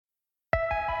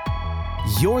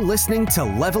You're listening to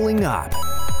Leveling Up,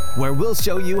 where we'll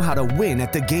show you how to win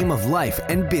at the game of life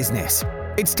and business.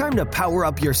 It's time to power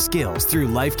up your skills through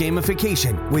life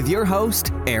gamification with your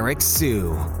host, Eric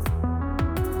Siu.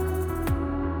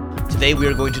 Today we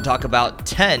are going to talk about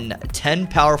 10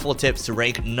 powerful tips to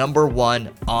rank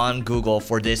 #1 on Google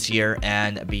for this year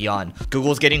and beyond.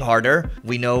 Google's getting harder.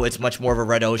 We know it's much more of a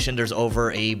red ocean. There's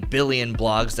over 1 billion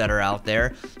blogs that are out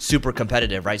there. Super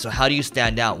competitive, right? So how do you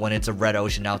stand out when it's a red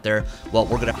ocean out there? Well,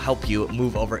 we're going to help you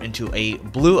move over into a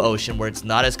blue ocean where it's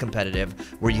not as competitive,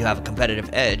 where you have a competitive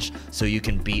edge so you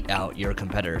can beat out your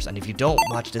competitors. And if you don't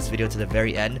watch this video to the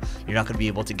very end, you're not going to be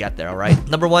able to get there, all right?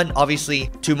 #1,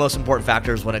 obviously, 2 most important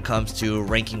factors when it comes to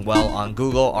ranking well on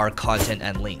Google are content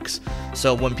and links.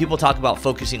 So when people talk about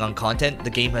focusing on content, the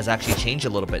game has actually changed a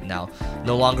little bit now.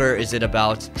 No longer is it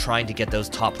about trying to get those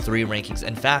top 3 rankings.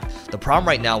 In fact, the problem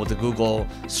right now with the Google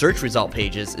search result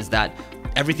pages is that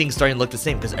everything's starting to look the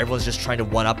same because everyone's just trying to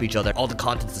one-up each other. All the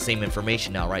content's the same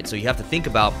information now, right? So you have to think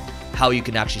about how you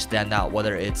can actually stand out,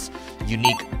 whether it's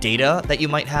unique data that you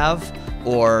might have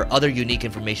or other unique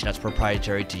information that's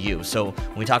proprietary to you. So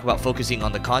when we talk about focusing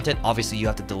on the content, obviously you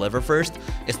have to deliver first.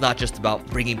 It's not just about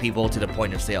bringing people to the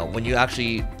point of sale. When you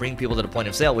actually bring people to the point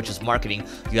of sale, which is marketing,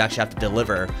 you actually have to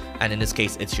deliver. And in this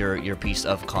case, it's your piece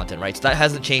of content, right? So that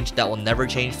hasn't changed. That will never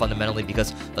change fundamentally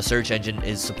because a search engine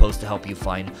is supposed to help you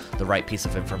find the right piece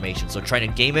of information. So trying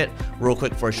to game it real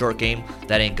quick for a short game,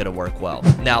 that ain't gonna work well.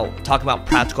 Now, talking about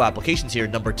practical applications here,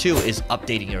 #2 is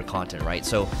updating your content, right?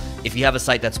 So if you have a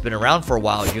site that's been around for a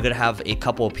while, you're going to have a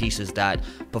couple of pieces that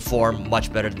perform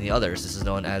much better than the others. This is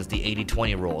known as the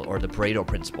 80-20 rule or the Pareto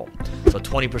principle. So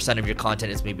 20% of your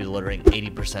content is maybe delivering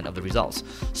 80% of the results.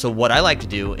 So what I like to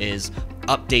do is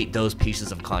update those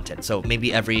pieces of content. So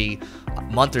maybe every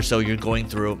month or so you're going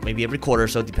through, maybe every quarter or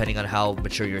so, depending on how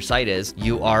mature your site is,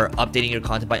 you are updating your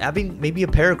content by adding maybe a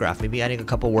paragraph, maybe adding a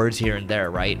couple words here and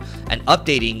there, right? And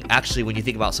updating, actually, when you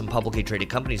think about some publicly traded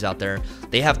companies out there,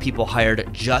 they have people hired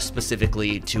just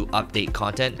specifically to update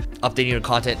content. Updating your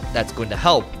content, that's going to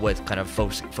help with kind of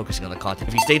focusing on the content.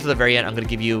 If you stay to the very end, I'm going to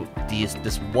give you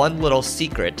this one little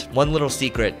secret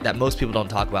that most people don't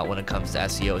talk about when it comes to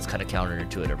SEO. It's kind of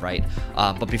counterintuitive, right?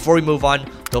 But before we move on,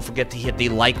 don't forget to hit the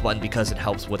like button because it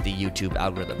helps with the YouTube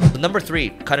algorithm. So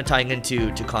 #3, kind of tying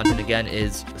into content again,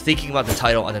 is thinking about the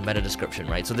title and the meta description,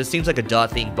 right? So this seems like a duh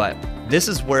thing, but this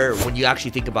is where, when you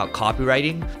actually think about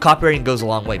copywriting goes a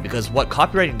long way, because what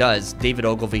copywriting does, David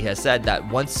Ogilvy has said that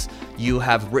once you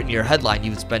have written your headline,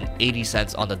 you've spent 80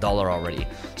 cents on the dollar already.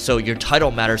 So your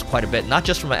title matters quite a bit, not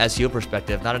just from an SEO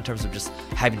perspective, not in terms of just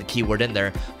having the keyword in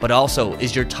there, but also,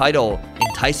 is your title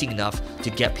enticing enough to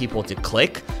get people to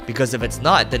click? Because if it's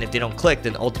not, then if they don't click,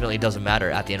 then ultimately it doesn't matter.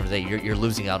 At the end of the day, you're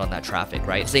losing out on that traffic,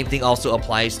 right? Same thing also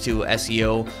applies to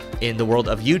SEO in the world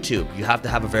of YouTube. You have to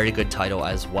have a very good title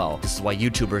as well. This is why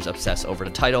YouTubers obsess over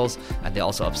the titles, and they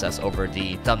also obsess over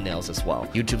the thumbnails as well.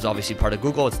 YouTube's obviously part of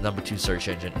Google. It's the #2 search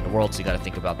engine in the world, so you got to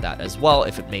think about that as well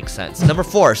if it makes sense.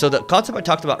 #4, so the concept I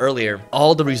talked about earlier,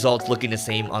 all the results looking the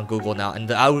same on Google now, and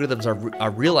the algorithms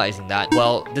are realizing that.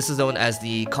 Well, this is known as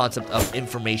the concept of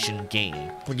information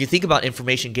gain. When you think about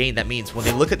information gain, that means when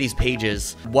they look at these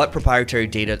pages, what proprietary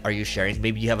data are you sharing?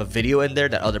 Maybe you have a video in there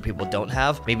that other people don't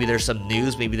have. Maybe there's some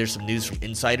news. Maybe there's some news from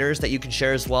insiders that you can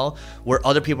share as well, where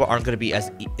other people aren't going to be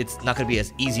it's not going to be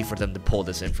as easy for them to pull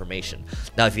this information.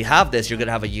 Now, if you have this, you're going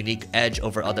to have a unique edge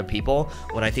over other people.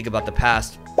 When I think about the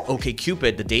past,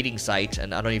 OkCupid, the dating site,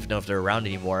 and I don't even know if they're around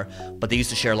anymore, but they used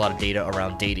to share a lot of data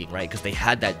around dating, right? Because they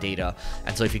had that data.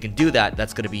 And so if you can do that,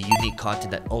 that's going to be unique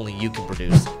content that only you can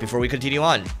produce. Before we continue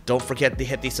on, don't forget to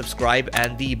hit the subscribe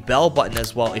and the bell button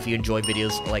as well if you enjoy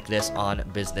videos like this on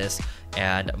business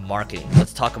and marketing.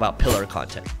 Let's talk about pillar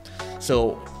content.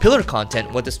 So pillar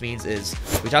content, what this means is,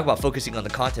 we talk about focusing on the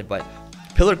content, but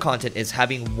pillar content is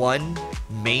having one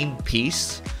main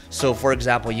piece. So for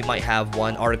example, you might have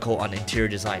one article on interior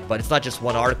design, but it's not just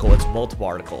one article, it's multiple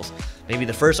articles. Maybe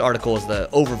the first article is the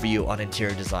overview on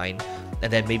interior design,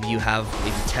 and then maybe you have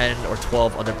maybe 10 or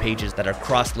 12 other pages that are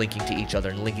cross-linking to each other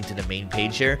and linking to the main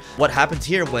page here. What happens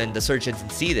here when the search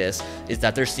engines see this is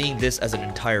that they're seeing this as an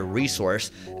entire resource,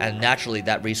 and naturally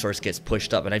that resource gets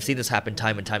pushed up. And I've seen this happen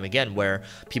time and time again, where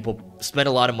people spend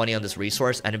a lot of money on this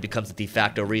resource and it becomes a de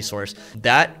facto resource.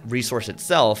 That resource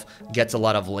itself gets a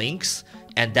lot of links,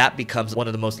 and that becomes one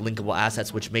of the most linkable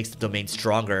assets, which makes the domain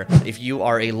stronger. If you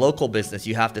are a local business,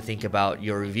 you have to think about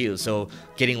your reviews. So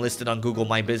getting listed on Google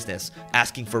My Business,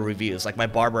 asking for reviews. Like my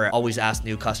barber always asks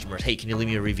new customers, hey, can you leave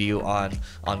me a review on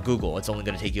Google? It's only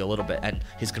going to take you a little bit, and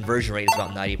his conversion rate is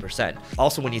about 90%.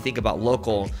 Also, when you think about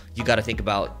local, you got to think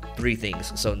about 3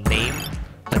 things. So name,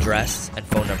 address and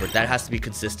phone number. That has to be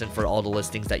consistent for all the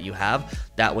listings that you have.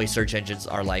 That way search engines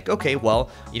are like, okay, well,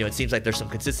 it seems like there's some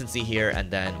consistency here,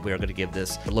 and then we're going to give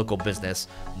this local business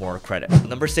more credit.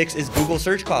 Number 6 is Google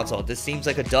Search Console. This seems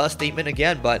like a duh statement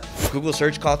again, but Google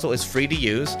Search Console is free to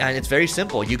use, and it's very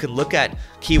simple. You can look at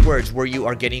keywords where you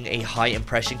are getting a high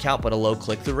impression count but a low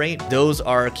click-through rate. Those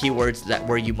are keywords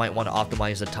where you might want to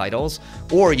optimize the titles,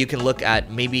 or you can look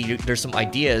at maybe there's some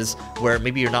ideas where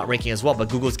maybe you're not ranking as well, but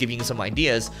Google's giving you some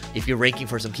ideas. If you're ranking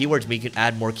for some keywords, maybe you can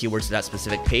add more keywords to that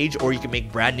specific page, or you can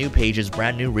make brand new pages,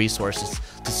 brand new resources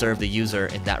to serve the user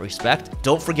in that respect.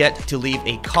 Don't forget to leave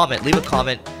a comment. Leave a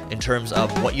comment in terms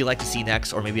of what you like to see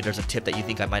next, or maybe there's a tip that you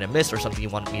think I might have missed or something you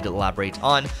want me to elaborate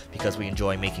on, because we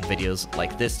enjoy making videos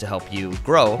like this to help you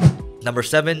grow. Number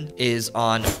 7 is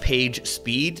on page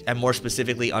speed, and more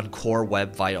specifically on Core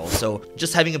Web Vitals. So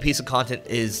just having a piece of content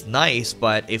is nice,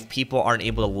 but if people aren't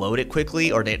able to load it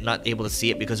quickly, or they're not able to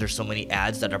see it because there's so many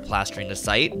ads that are plastering the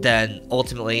site, then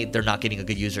ultimately they're not getting a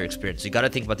good user experience. So you got to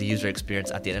think about the user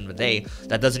experience at the end of the day.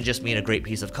 That doesn't just mean a great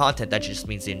piece of content, that just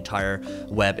means the entire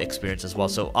web experience as well.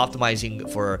 So optimizing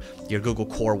for your Google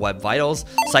Core Web Vitals,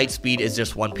 site speed is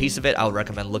just one piece of it. I would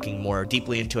recommend looking more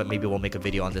deeply into it. Maybe we'll make a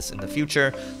video on this in the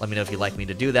future. Let me know if you'd like me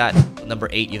to do that. Number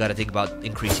 8, you got to think about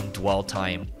increasing dwell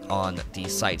time on the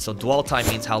site. So dwell time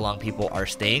means how long people are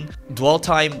staying. Dwell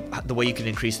time, the way you can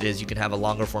increase it is you can have a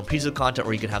longer form piece of content,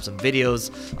 or you can have some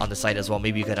videos on the site as well.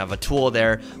 Maybe you can have a tool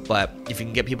there, but if you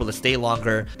can get people to stay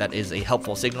longer, that is a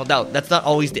helpful signal. Now, that's not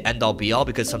always the end all be all,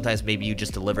 because sometimes maybe you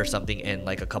just deliver something in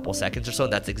like a couple seconds or so,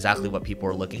 and that's exactly what people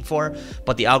are looking for.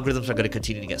 But the algorithms are going to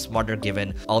continue to get smarter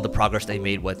given all the progress they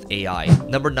made with AI.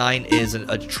 Number 9 is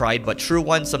a tried but true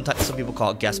one. Sometimes some people call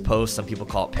it guest posts, some people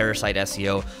call it parasite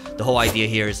SEO. The whole idea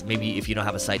here is maybe if you don't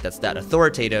have a site that's that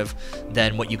authoritative,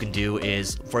 then what you can do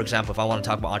is, for example, if I want to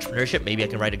talk about entrepreneurship, maybe I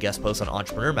can write a guest post on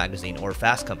Entrepreneur Magazine or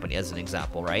Fast Company as an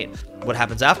example, right? What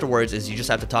happens afterwards is you just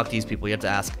have to talk to these people. You have to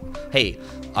ask, hey,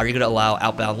 are you going to allow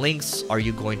outbound links? Are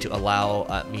you going to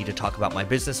allow me to talk about my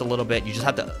business a little bit? You just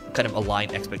have to kind of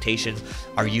align expectations.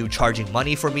 Are you charging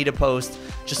money for me to post?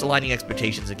 Just aligning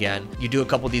expectations again. You do a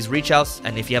couple of these reach outs,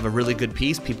 and if you have a really good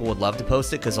piece, people would love to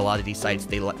post it, because a lot of these sites,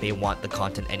 they want the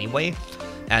content anyway.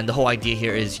 And the whole idea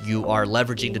here is you are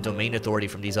leveraging the domain authority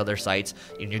from these other sites,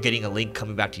 and you're getting a link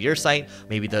coming back to your site.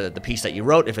 Maybe the piece that you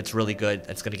wrote, if it's really good,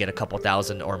 it's going to get a couple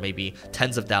thousand, or maybe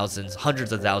tens of thousands,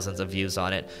 hundreds of thousands of views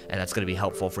on it, and that's going to be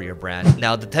helpful for your brand.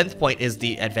 Now, the 10th point is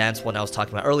the advanced one I was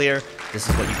talking about earlier. This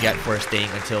is what you get for staying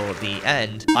until the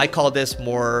end. I call this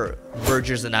more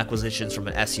mergers and acquisitions from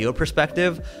an SEO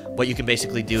perspective. What you can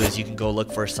basically do is you can go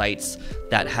look for sites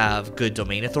that have good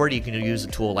domain authority. You can use a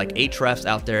tool like Ahrefs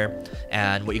out there,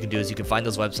 and what you can do is you can find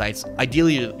those websites.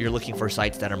 Ideally, you're looking for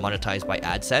sites that are monetized by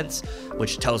AdSense,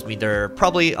 which tells me they're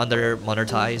probably under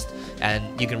monetized,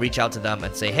 and you can reach out to them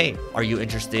and say, hey, are you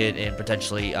interested in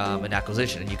potentially an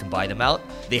acquisition? And you can buy them out.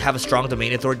 They have a strong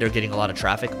domain authority, they're getting a lot of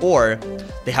traffic, or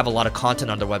they have a lot of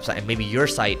content on their website, and maybe your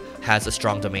site has a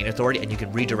strong domain authority, and you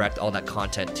can redirect all that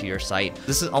content to your site.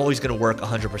 This is always going to work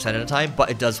 100% of the time,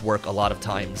 but it does work a lot of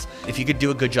times. If you could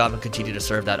do a good job and continue to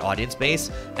serve that audience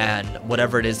base, and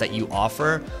whatever it is that you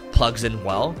offer plugs in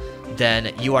well,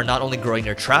 then you are not only growing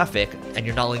your traffic, and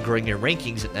you're not only growing your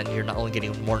rankings, and you're not only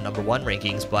getting more #1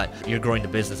 rankings, but you're growing the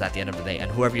business at the end of the day. And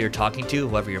whoever you're talking to,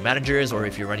 whoever your manager is, or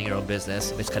if you're running your own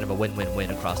business, it's kind of a win-win-win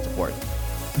across the board.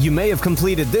 You may have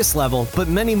completed this level, but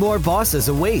many more bosses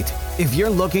await. If you're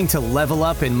looking to level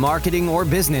up in marketing or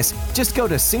business, just go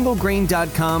to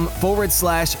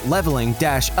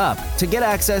singlegrain.com/leveling-up to get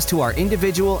access to our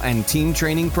individual and team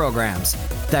training programs.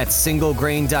 That's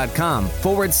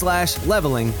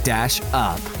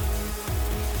singlegrain.com/leveling-up.